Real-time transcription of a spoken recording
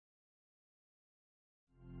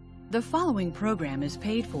The following program is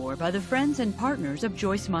paid for by the friends and partners of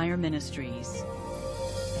Joyce Meyer Ministries.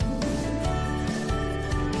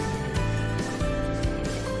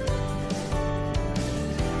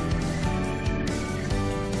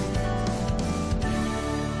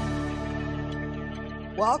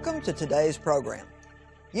 Welcome to today's program.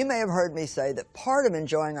 You may have heard me say that part of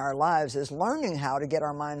enjoying our lives is learning how to get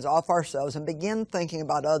our minds off ourselves and begin thinking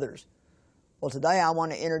about others. Well, today I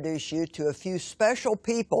want to introduce you to a few special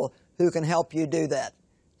people who can help you do that.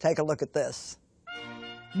 Take a look at this.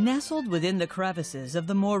 Nestled within the crevices of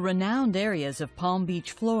the more renowned areas of Palm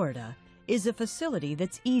Beach, Florida, is a facility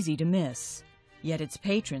that's easy to miss. Yet its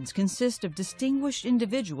patrons consist of distinguished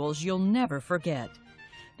individuals you'll never forget.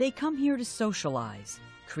 They come here to socialize,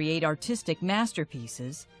 create artistic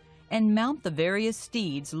masterpieces, and mount the various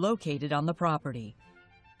steeds located on the property.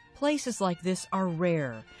 Places like this are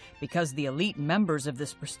rare because the elite members of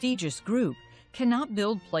this prestigious group cannot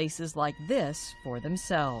build places like this for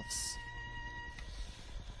themselves.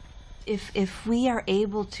 If we are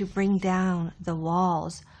able to bring down the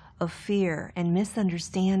walls of fear and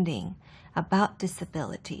misunderstanding about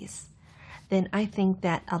disabilities, then I think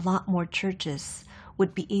that a lot more churches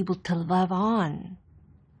would be able to love on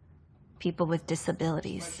people with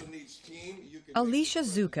disabilities. Alicia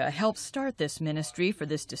Zuka helped start this ministry for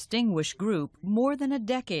this distinguished group more than a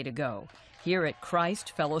decade ago here at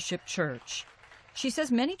Christ Fellowship Church. She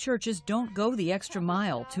says many churches don't go the extra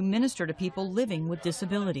mile to minister to people living with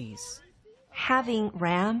disabilities. Having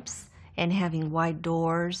ramps and having wide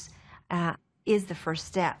doors is the first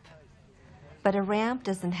step. But a ramp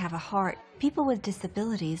doesn't have a heart. People with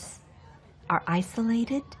disabilities are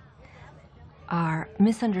isolated, are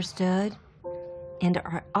misunderstood, and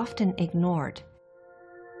are often ignored.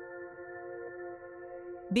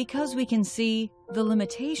 Because we can see the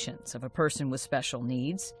limitations of a person with special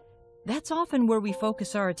needs, that's often where we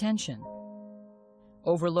focus our attention,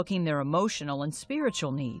 overlooking their emotional and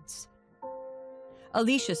spiritual needs.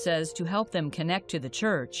 Alicia says to help them connect to the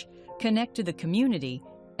church, connect to the community,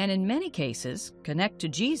 and in many cases, connect to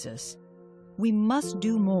Jesus, we must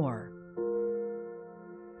do more.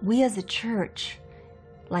 We as a church,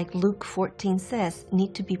 like Luke 14 says,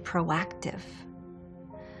 need to be proactive.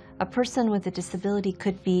 A person with a disability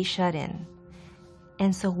could be shut in,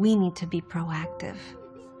 and so we need to be proactive.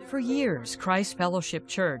 For years, Christ Fellowship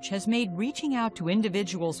Church has made reaching out to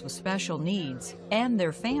individuals with special needs and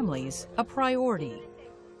their families a priority.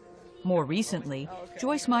 More recently,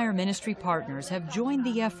 Joyce Meyer Ministry partners have joined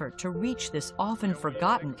the effort to reach this often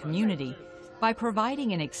forgotten community by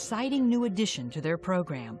providing an exciting new addition to their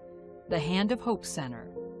program, the Hand of Hope Center.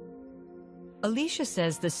 Alicia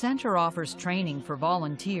says the center offers training for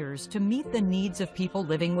volunteers to meet the needs of people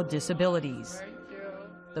living with disabilities.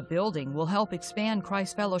 The building will help expand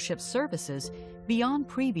Christ Fellowship services beyond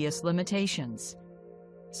previous limitations.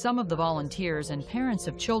 Some of the volunteers and parents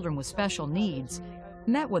of children with special needs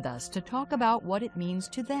met with us to talk about what it means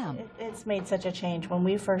to them. It's made such a change. When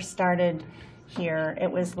we first started here,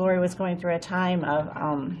 Lori was going through a time of,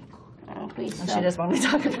 she doesn't want me to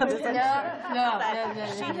talk about this. No.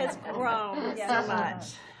 She has grown so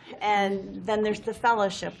much. And then there's the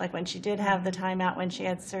fellowship, like when she did have the time out when she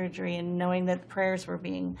had surgery and knowing that prayers were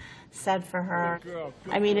being said for her.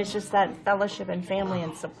 I mean, it's just that fellowship and family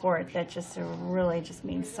and support that just really just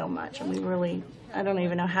means so much. And we really, I don't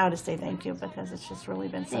even know how to say thank you because it's just really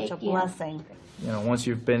been such a blessing. You know, once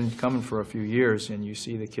you've been coming for a few years and you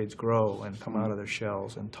see the kids grow and come out of their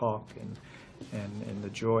shells and talk and the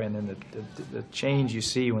joy and then the change you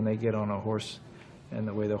see when they get on a horse and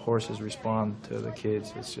the way the horses respond to the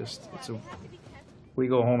kids, we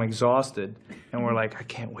go home exhausted and we're like, I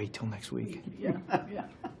can't wait till next week.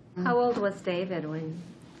 How old was David when?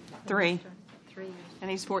 3. And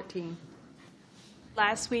he's 14.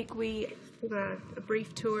 Last week we did a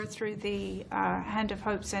brief tour through the Hand of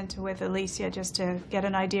Hope Center with Alicia just to get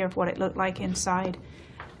an idea of what it looked like inside.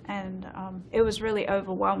 And it was really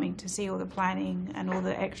overwhelming to see all the planning and all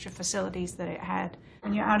the extra facilities that it had.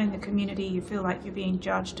 When you're out in the community, you feel like you're being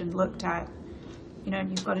judged and looked at. You know, and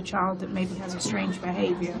you've got a child that maybe has a strange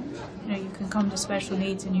behavior. You know, you can come to special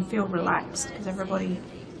needs and you feel relaxed because everybody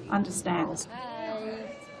understands.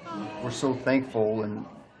 We're so thankful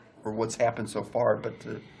for what's happened so far, but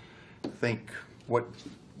to think what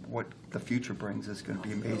the future brings is going to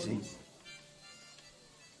be amazing.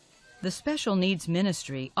 The Special Needs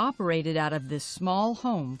Ministry operated out of this small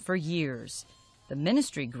home for years. The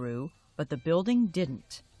ministry grew, but the building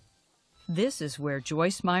didn't. This is where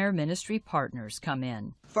Joyce Meyer Ministry partners come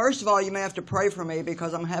in. First of all, you may have to pray for me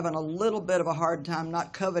because I'm having a little bit of a hard time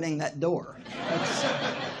not coveting that door.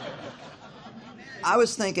 I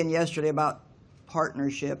was thinking yesterday about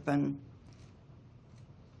partnership, and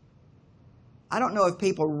I don't know if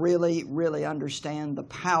people really understand the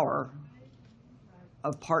power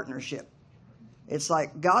of partnership. It's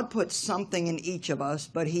like God puts something in each of us,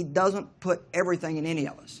 but He doesn't put everything in any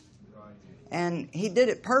of us. And He did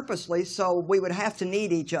it purposely so we would have to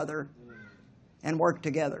need each other and work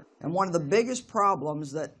together. And one of the biggest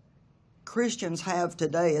problems that Christians have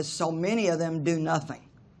today is so many of them do nothing.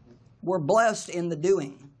 We're blessed in the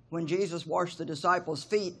doing. When Jesus washed the disciples'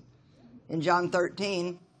 feet in John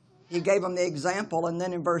 13, He gave them the example, and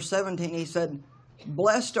then in verse 17 He said,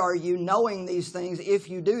 "Blessed are you knowing these things if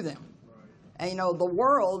you do them." And you know, the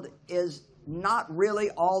world is not really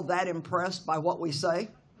all that impressed by what we say.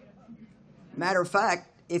 Matter of fact,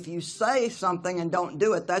 if you say something and don't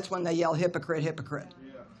do it, that's when they yell, "Hypocrite, hypocrite."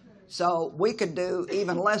 So we could do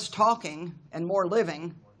even less talking and more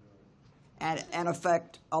living and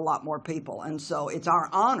affect a lot more people. And so it's our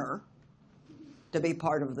honor to be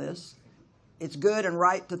part of this. It's good and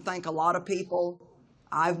right to thank a lot of people.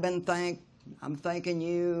 I've been thanked. I'm thanking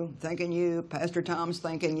you. Pastor Tom's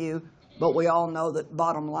thanking you. But we all know that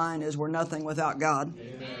bottom line is we're nothing without God.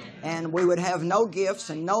 Amen. And we would have no gifts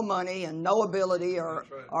and no money and no ability or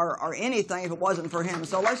anything if it wasn't for Him.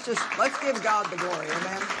 So let's give God the glory.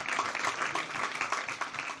 Amen.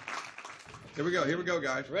 Here we go,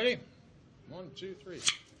 guys. Ready? 1, 2, 3.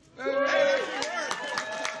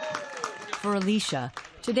 For Alicia,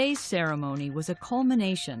 today's ceremony was a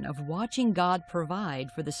culmination of watching God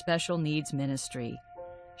provide for the special needs ministry.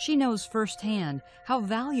 She knows firsthand how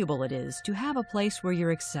valuable it is to have a place where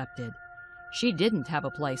you're accepted. She didn't have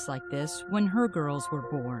a place like this when her girls were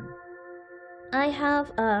born. I have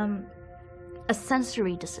a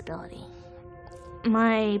sensory disability.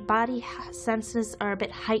 My body senses are a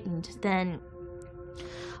bit heightened than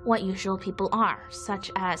what usual people are, such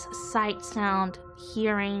as sight, sound,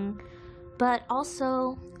 hearing, but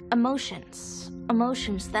also emotions.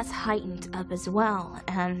 Emotions, that's heightened up as well,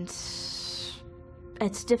 and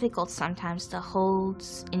it's difficult sometimes to hold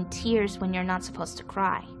in tears when you're not supposed to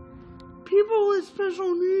cry. People with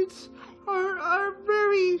special needs are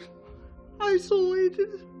very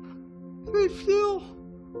isolated. They feel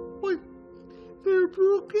like they're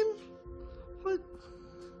broken,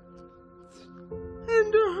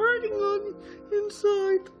 and they're hurting on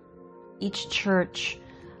inside. Each church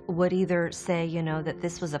would either say, that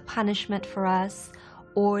this was a punishment for us,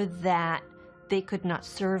 or that they could not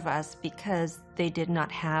serve us because they did not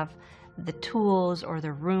have the tools or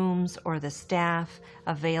the rooms or the staff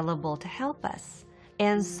available to help us.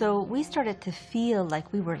 And so we started to feel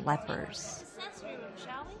like we were lepers.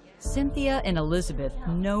 Cynthia and Elizabeth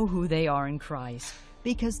know who they are in Christ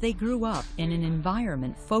because they grew up in an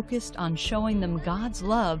environment focused on showing them God's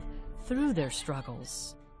love through their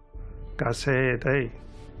struggles. God said, "Hey,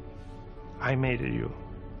 I made you.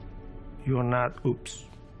 You're not oops.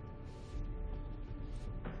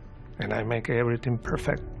 And I make everything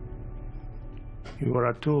perfect. You are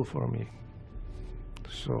a tool for me.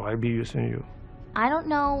 So I be using you." I don't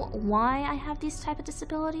know why I have these type of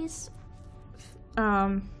disabilities,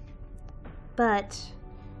 but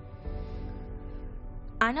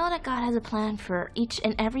I know that God has a plan for each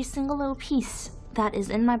and every single little piece that is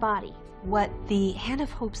in my body. What the Hand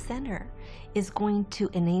of Hope Center is going to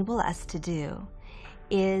enable us to do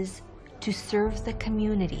is to serve the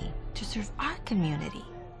community, to serve our community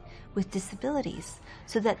with disabilities,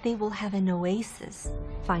 so that they will have an oasis,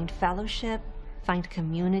 find fellowship, find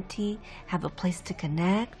community, have a place to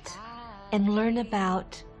connect, and learn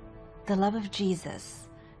about the love of Jesus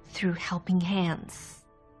through helping hands.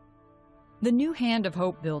 The new Hand of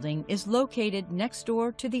Hope building is located next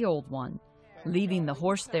door to the old one, leaving the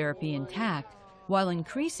horse therapy intact while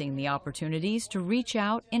increasing the opportunities to reach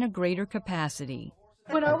out in a greater capacity.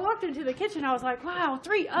 When I walked into the kitchen, I was like, wow,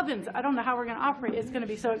 3 ovens. I don't know how we're going to operate. It's going to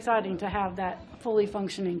be so exciting to have that fully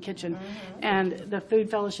functioning kitchen. And the food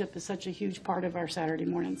fellowship is such a huge part of our Saturday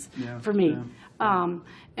mornings for me.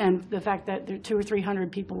 And the fact that there 200 or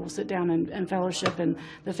 300 people will sit down and fellowship, and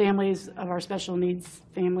the families of our special needs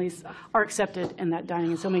families are accepted in that dining.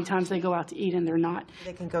 And so many times they go out to eat and they're not.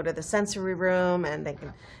 They can go to the sensory room, and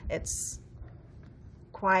it's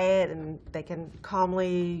quiet, and they can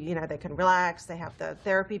calmly, they can relax. They have the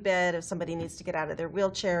therapy bed if somebody needs to get out of their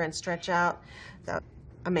wheelchair and stretch out. So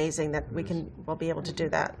amazing that we'll be able to do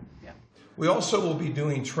that. We also will be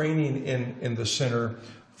doing training in the center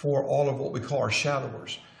for all of what we call our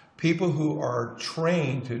shadowers, people who are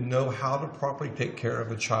trained to know how to properly take care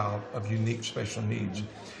of a child of unique special needs,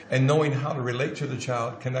 and knowing how to relate to the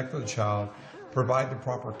child, connect with the child, provide the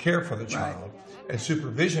proper care for the child, and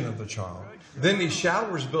supervision of the child. Then these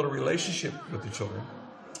shadowers build a relationship with the children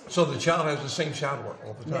So the child has the same shadower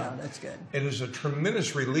all the time. Yeah, that's good. It is a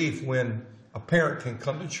tremendous relief when a parent can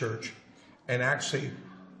come to church and actually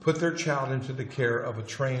put their child into the care of a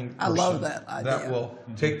trained person. I love that idea. That will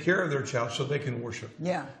take care of their child so they can worship.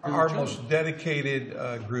 Yeah. Our most dedicated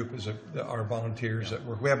group is our volunteers.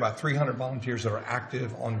 We have about 300 volunteers that are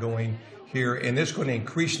active, ongoing here, and it's going to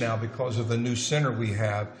increase now because of the new center we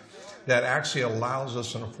have that actually allows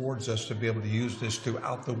us and affords us to be able to use this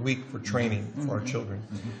throughout the week for training for our children.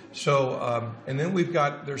 So, and then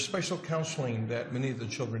there's special counseling that many of the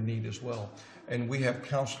children need as well. And we have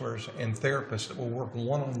counselors and therapists that will work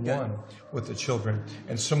one-on-one with the children,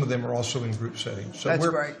 and some of them are also in group settings. So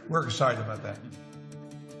we're excited about that.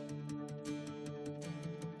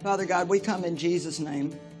 Father God, we come in Jesus'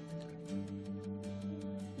 name.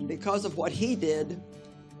 And because of what He did,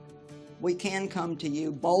 we can come to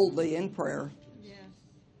you boldly in prayer. Yes.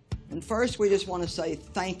 And first, we just want to say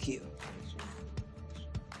thank you.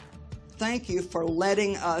 Thank you for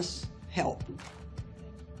letting us help.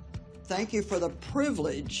 Thank you for the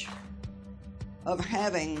privilege of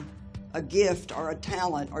having a gift or a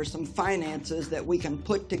talent or some finances that we can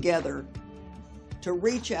put together to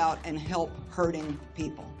reach out and help hurting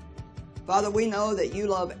people. Father, we know that you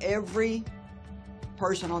love every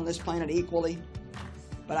person on this planet equally,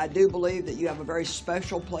 but I do believe that you have a very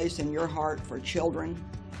special place in your heart for children,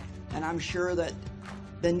 and I'm sure that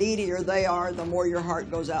the needier they are, the more your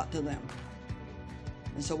heart goes out to them.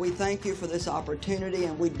 And so we thank you for this opportunity,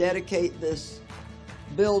 and we dedicate this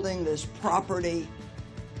building, this property,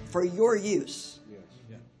 for your use. Yes.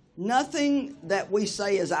 Nothing that we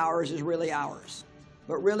say is ours is really ours,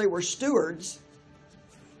 but really we're stewards,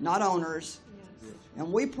 not owners. Yes.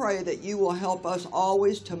 And we pray that you will help us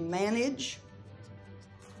always to manage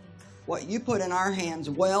what you put in our hands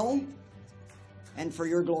well and for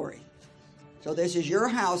your glory. So this is your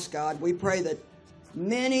house, God. We pray that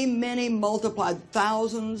many, many multiplied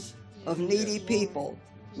thousands of needy people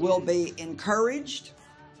will be encouraged,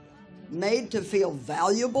 made to feel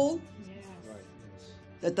valuable,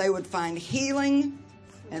 that they would find healing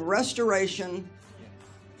and restoration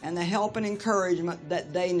and the help and encouragement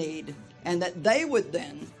that they need, and that they would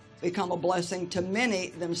then become a blessing to many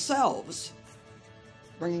themselves,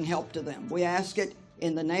 bringing help to them. We ask it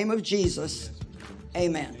in the name of Jesus.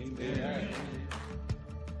 Amen. Amen.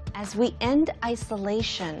 As we end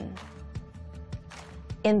isolation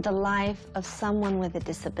in the life of someone with a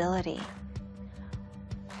disability,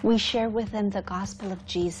 we share with them the gospel of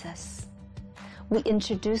Jesus. We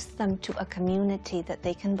introduce them to a community that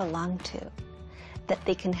they can belong to, that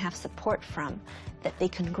they can have support from, that they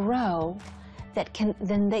can grow, that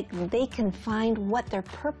they can find what their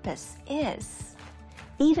purpose is,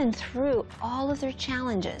 even through all of their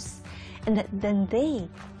challenges, and that then they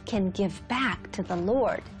can give back to the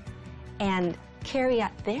Lord and carry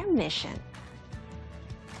out their mission,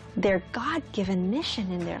 their God-given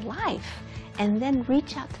mission in their life, and then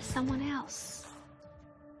reach out to someone else.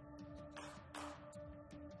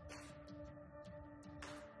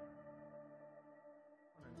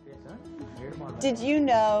 Did you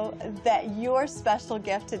know that your special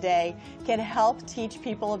gift today can help teach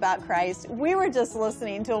people about Christ? We were just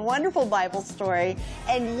listening to a wonderful Bible story,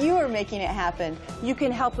 and you are making it happen. You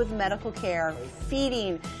can help with medical care,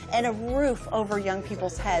 feeding, and a roof over young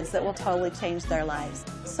people's heads that will totally change their lives.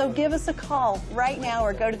 So give us a call right now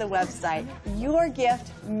or go to the website. Your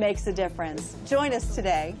gift makes a difference. Join us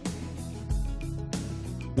today.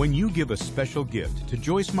 When you give a special gift to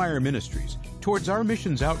Joyce Meyer Ministries towards our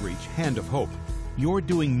missions outreach, Hand of Hope, you're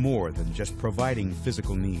doing more than just providing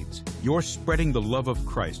physical needs. You're spreading the love of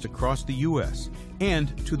Christ across the U.S.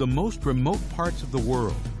 and to the most remote parts of the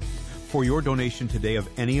world. For your donation today of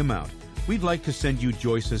any amount, we'd like to send you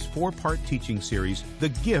Joyce's 4-part teaching series, The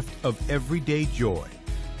Gift of Everyday Joy,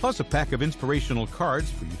 plus a pack of inspirational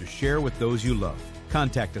cards for you to share with those you love.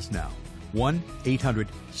 Contact us now,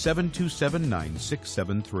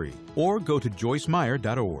 1-800-727-9673, or go to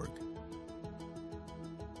joycemeyer.org.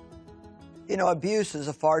 You know, abuse is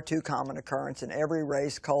a far too common occurrence in every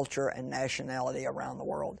race, culture, and nationality around the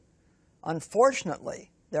world.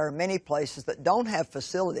 Unfortunately, there are many places that don't have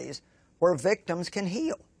facilities where victims can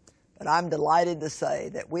heal. But I'm delighted to say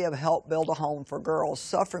that we have helped build a home for girls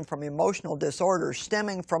suffering from emotional disorders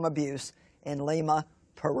stemming from abuse in Lima,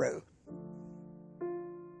 Peru.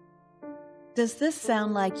 Does this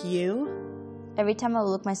sound like you? Every time I would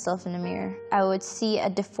look myself in the mirror, I would see a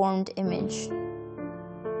deformed image.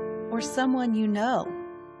 Or someone you know?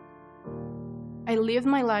 I lived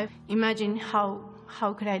my life. Imagine how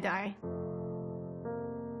could I die?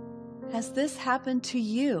 Has this happened to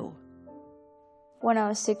you? When I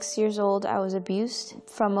was 6 years old, I was abused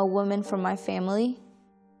from a woman from my family.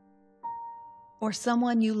 or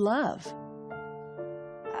someone you love.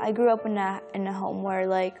 I grew up in a home where,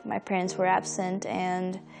 like, my parents were absent,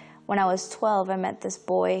 and when I was 12, I met this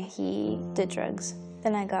boy. He did drugs.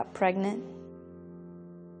 Then I got pregnant.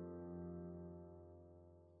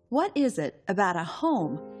 What is it about a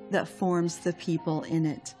home that forms the people in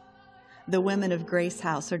it? The women of Grace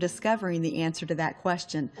House are discovering the answer to that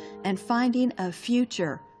question and finding a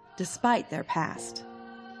future despite their past.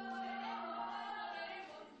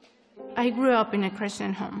 I grew up in a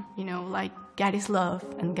Christian home, you know, like God is love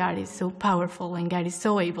and God is so powerful and God is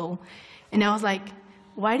so able. And I was like,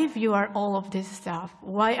 what if you are all of this stuff?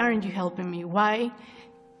 Why aren't you helping me? Why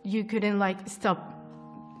you couldn't like stop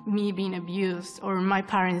me being abused, or my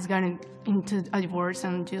parents got into a divorce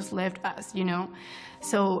and just left us, you know?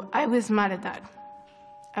 So I was mad at that.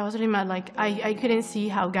 I was really mad, like I couldn't see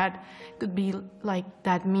how God could be like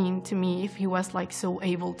that mean to me if he was like so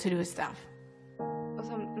able to do stuff.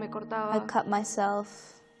 I cut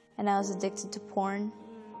myself, and I was addicted to porn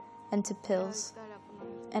and to pills.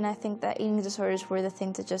 And I think that eating disorders were the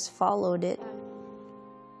things that just followed it.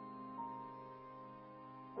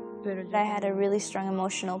 I had a really strong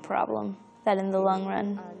emotional problem that in the long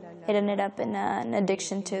run, it ended up in an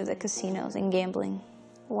addiction to the casinos and gambling.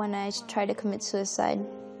 When I tried to commit suicide,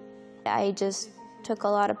 I just took a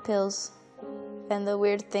lot of pills. And the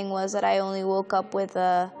weird thing was that I only woke up with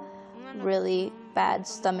a really bad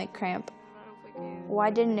stomach cramp.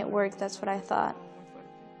 Why didn't it work? That's what I thought.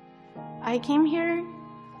 I came here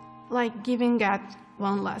like giving God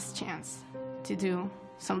one last chance to do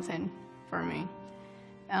something for me.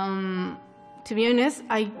 To be honest,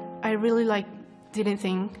 I really like didn't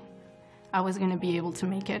think I was gonna be able to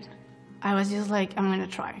make it. I was just like, I'm gonna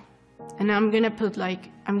try. And I'm gonna put like,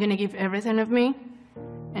 I'm gonna give everything of me,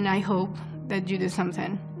 and I hope that you do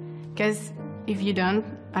something. Because if you don't,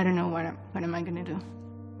 I don't know what am I gonna do.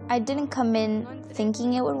 I didn't come in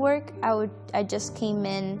thinking it would work. I just came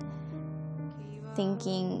in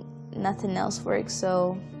thinking nothing else works,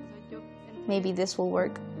 so maybe this will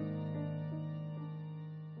work.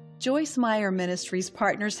 Joyce Meyer Ministries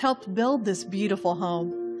partners helped build this beautiful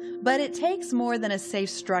home, but it takes more than a safe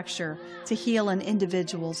structure to heal an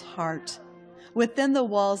individual's heart. Within the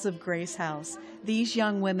walls of Grace House, these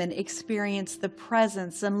young women experience the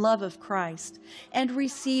presence and love of Christ and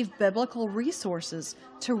receive biblical resources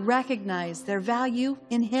to recognize their value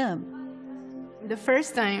in Him. The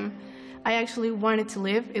first time I actually wanted to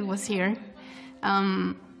live, it was here.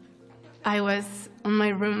 I was in my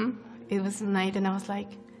room, it was night, and I was like,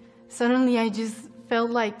 suddenly I just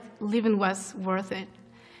felt like living was worth it.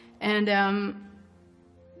 And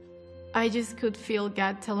I just could feel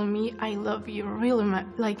God telling me, I love you really much,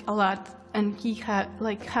 like a lot. And he had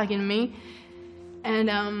like hugging me. And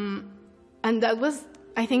that was,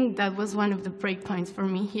 I think that was one of the break points for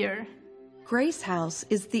me here. Grace House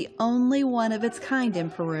is the only one of its kind in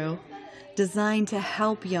Peru, designed to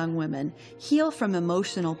help young women heal from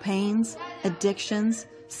emotional pains, addictions,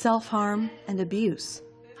 self-harm, and abuse.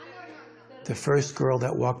 The first girl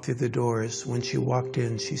that walked through the doors, when she walked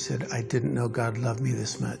in, she said, I didn't know God loved me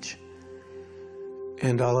this much.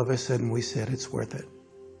 And all of a sudden we said, it's worth it.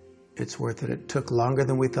 It's worth it. It took longer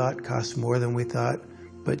than we thought, cost more than we thought,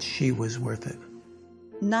 but she was worth it.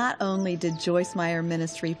 Not only did Joyce Meyer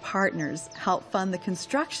Ministry partners help fund the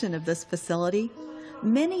construction of this facility,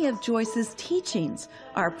 many of Joyce's teachings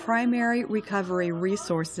are primary recovery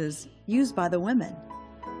resources used by the women.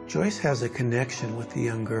 Joyce has a connection with the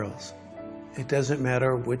young girls. It doesn't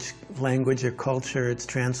matter which language or culture it's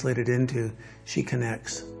translated into, she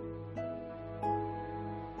connects.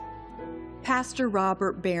 Pastor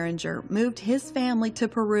Robert Berenger moved his family to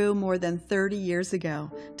Peru more than 30 years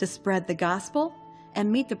ago to spread the gospel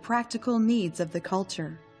and meet the practical needs of the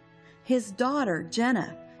culture. His daughter,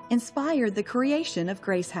 Jenna, inspired the creation of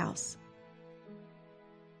Grace House.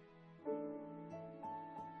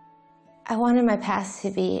 I wanted my past to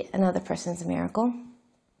be another person's miracle.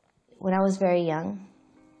 When I was very young,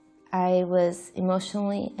 I was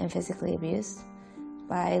emotionally and physically abused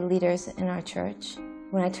by leaders in our church.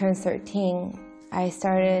 When I turned 13, I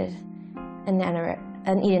started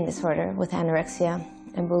an eating disorder with anorexia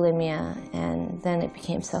and bulimia, and then it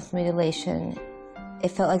became self-mutilation. It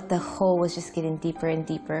felt like the hole was just getting deeper and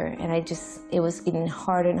deeper, and it was getting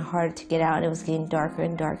harder and harder to get out, and it was getting darker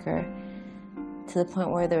and darker to the point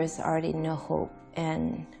where there was already no hope,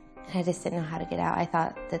 and I just didn't know how to get out. I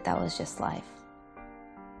thought that that was just life.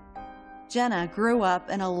 Jenna grew up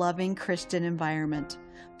in a loving Christian environment,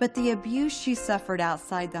 but the abuse she suffered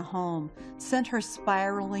outside the home sent her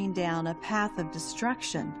spiraling down a path of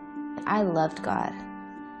destruction. I loved God.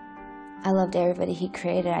 I loved everybody He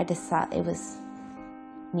created. I just thought it was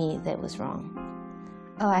me that was wrong.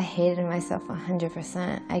 Oh, I hated myself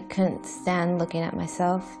 100%. I couldn't stand looking at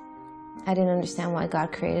myself. I didn't understand why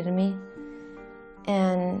God created me.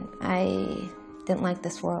 And I didn't like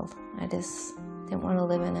this world. I just didn't want to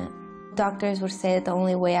live in it. Doctors would say that the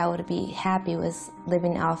only way I would be happy was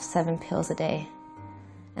living off 7 pills a day,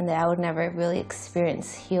 and that I would never really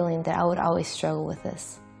experience healing, that I would always struggle with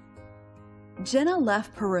this. Jenna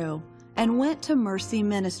left Peru and went to Mercy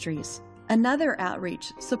Ministries, another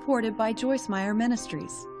outreach supported by Joyce Meyer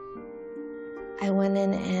Ministries. I went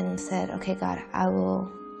in and said, okay, God, I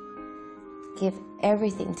will give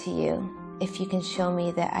everything to you if you can show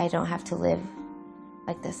me that I don't have to live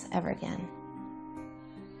like this ever again.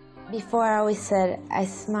 Before, I always said, I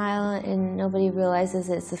smile and nobody realizes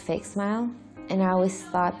it's a fake smile. And I always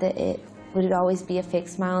thought that it would always be a fake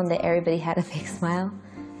smile and that everybody had a fake smile.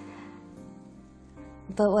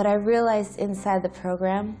 But what I realized inside the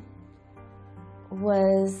program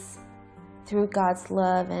was through God's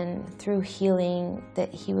love and through healing,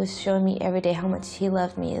 that He was showing me every day how much He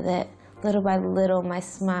loved me, that little by little my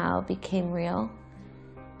smile became real,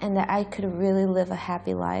 and that I could really live a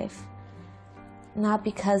happy life. Not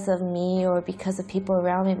because of me or because of people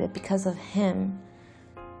around me, but because of Him.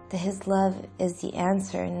 That His love is the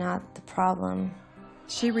answer, not the problem.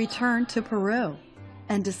 She returned to Peru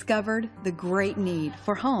and discovered the great need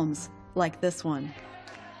for homes like this one.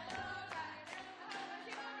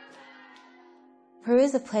 Peru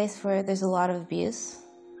is a place where there's a lot of abuse,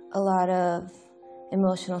 a lot of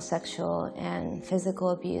emotional, sexual, and physical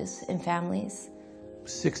abuse in families.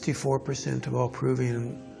 64% of all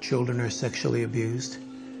Peruvian children are sexually abused.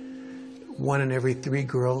 1 in every 3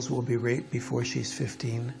 girls will be raped before she's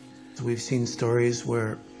 15. We've seen stories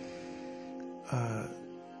where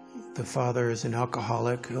the father is an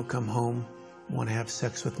alcoholic. He'll come home, want to have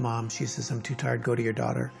sex with mom. She says, I'm too tired, go to your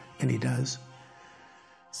daughter. And he does.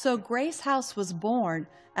 So Grace House was born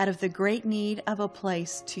out of the great need of a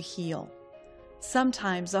place to heal.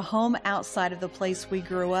 Sometimes a home outside of the place we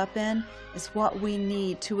grew up in is what we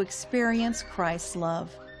need to experience Christ's love.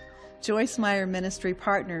 Joyce Meyer Ministry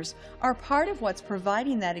Partners are part of what's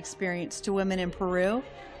providing that experience to women in Peru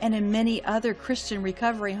and in many other Christian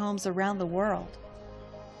recovery homes around the world.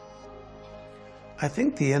 I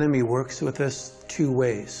think the enemy works with us 2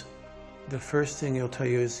 ways. The first thing he'll tell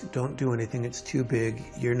you is, don't do anything, it's too big,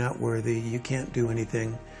 you're not worthy, you can't do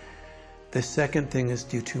anything. The second thing is,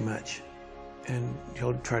 do too much, and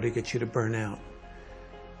he'll try to get you to burn out.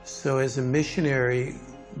 So as a missionary,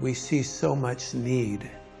 we see so much need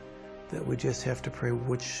that we just have to pray,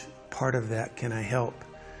 which part of that can I help?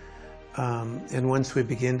 And once we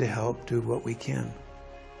begin to help, do what we can.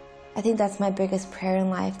 I think that's my biggest prayer in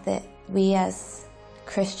life, that we as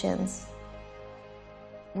Christians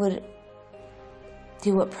would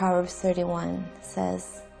do what Proverbs 31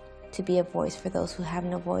 says, to be a voice for those who have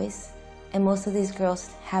no voice. And most of these girls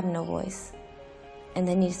have no voice. And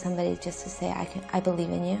they need somebody just to say, I believe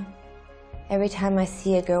in you. Every time I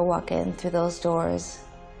see a girl walk in through those doors,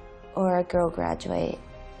 or a girl graduate,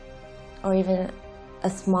 or even a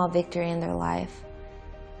small victory in their life,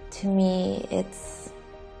 to me, it's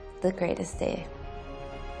the greatest day.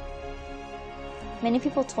 Many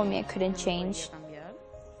people told me I couldn't change,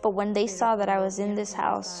 but when they saw that I was in this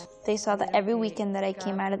house, they saw that every weekend that I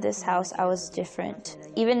came out of this house, I was different.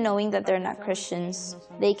 Even knowing that they're not Christians,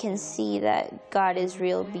 they can see that God is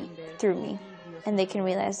real through me, and they can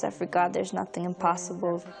realize that for God, there's nothing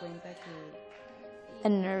impossible.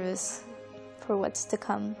 And nervous for what's to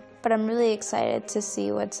come. But I'm really excited to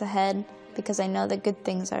see what's ahead, because I know that good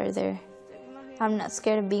things are there. I'm not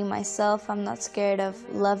scared of being myself. I'm not scared of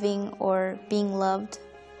loving or being loved.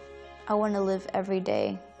 I want to live every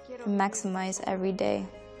day and maximize every day.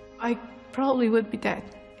 I probably would be dead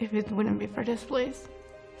if it wouldn't be for this place.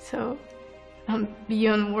 So I'm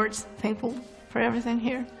beyond words thankful for everything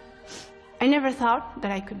here. I never thought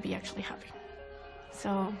that I could be actually happy.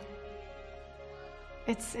 So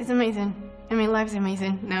it's amazing. I mean, life's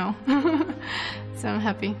amazing now. So I'm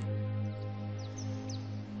happy.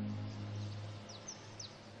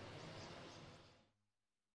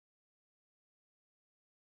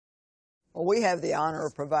 Well, we have the honor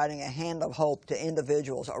of providing a hand of hope to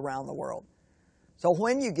individuals around the world. So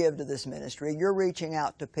when you give to this ministry, you're reaching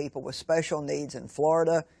out to people with special needs in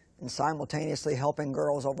Florida and simultaneously helping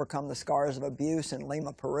girls overcome the scars of abuse in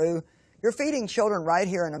Lima, Peru. You're feeding children right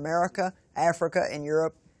here in America, Africa, and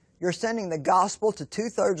Europe. You're sending the gospel to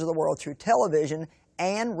 2/3 of the world through television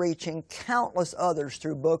and reaching countless others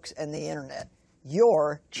through books and the internet.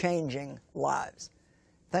 You're changing lives.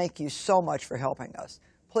 Thank you so much for helping us.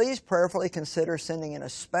 Please prayerfully consider sending in a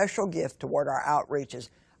special gift toward our outreaches.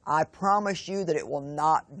 I promise you that it will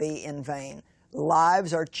not be in vain.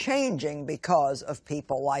 Lives are changing because of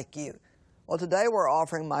people like you. Well, today we're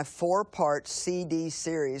offering my 4-part CD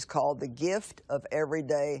series called The Gift of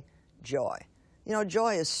Everyday Joy. You know,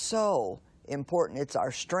 joy is so important. It's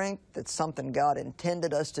our strength. It's something God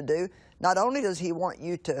intended us to do. Not only does He want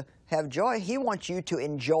you to have joy, He wants you to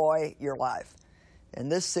enjoy your life.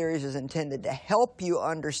 And this series is intended to help you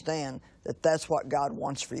understand that that's what God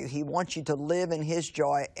wants for you. He wants you to live in His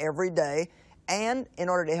joy every day. And in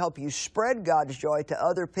order to help you spread God's joy to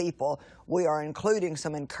other people, we are including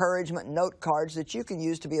some encouragement note cards that you can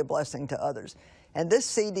use to be a blessing to others. And this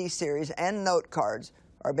CD series and note cards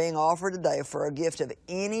are being offered today for a gift of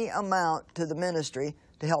any amount to the ministry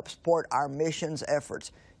to help support our missions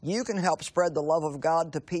efforts. You can help spread the love of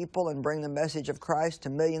God to people and bring the message of Christ to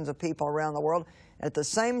millions of people around the world. And at the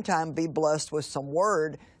same time, be blessed with some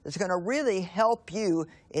word that's going to really help you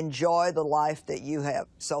enjoy the life that you have.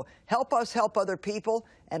 So help us help other people,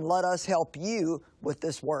 and let us help you with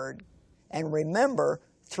this word. And remember,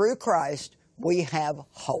 through Christ, we have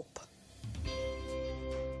hope.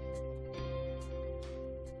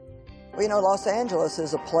 Well, you know, Los Angeles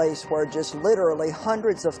is a place where just literally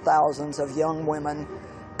hundreds of thousands of young women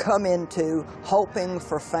come into hoping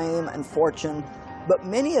for fame and fortune, but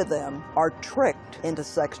many of them are tricked into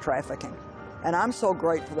sex trafficking. And I'm so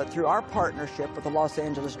grateful that through our partnership with the Los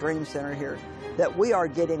Angeles Dream Center here, that we are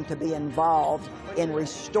getting to be involved in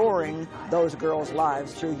restoring those girls'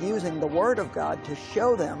 lives through using the Word of God to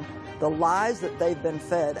show them the lies that they've been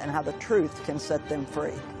fed and how the truth can set them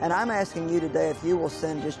free. And I'm asking you today if you will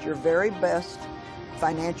send just your very best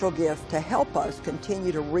financial gift to help us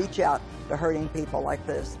continue to reach out to hurting people like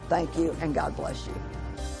this. Thank you, and God bless you.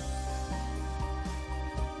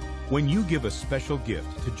 When you give a special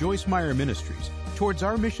gift to Joyce Meyer Ministries towards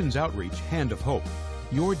our missions outreach, Hand of Hope,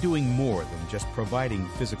 you're doing more than just providing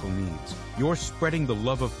physical needs. You're spreading the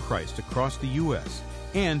love of Christ across the U.S.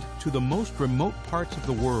 and to the most remote parts of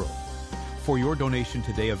the world. For your donation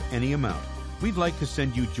today of any amount, we'd like to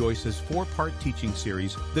send you Joyce's 4-part teaching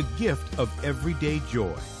series, The Gift of Everyday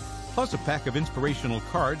Joy, plus a pack of inspirational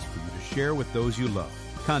cards for you to share with those you love.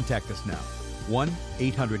 Contact us now,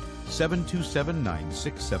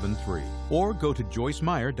 1-800-727-9673, or go to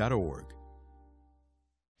joycemeyer.org.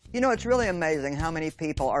 You know, it's really amazing how many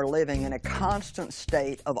people are living in a constant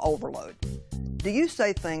state of overload. Do you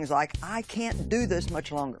say things like, I can't do this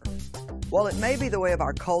much longer? Well, it may be the way of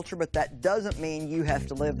our culture, but that doesn't mean you have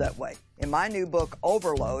to live that way. In my new book,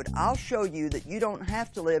 Overload, I'll show you that you don't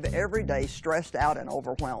have to live every day stressed out and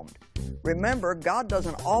overwhelmed. Remember, God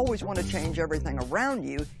doesn't always want to change everything around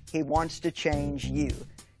you. He wants to change you.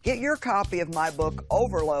 Get your copy of my book,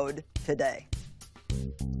 Overload, today.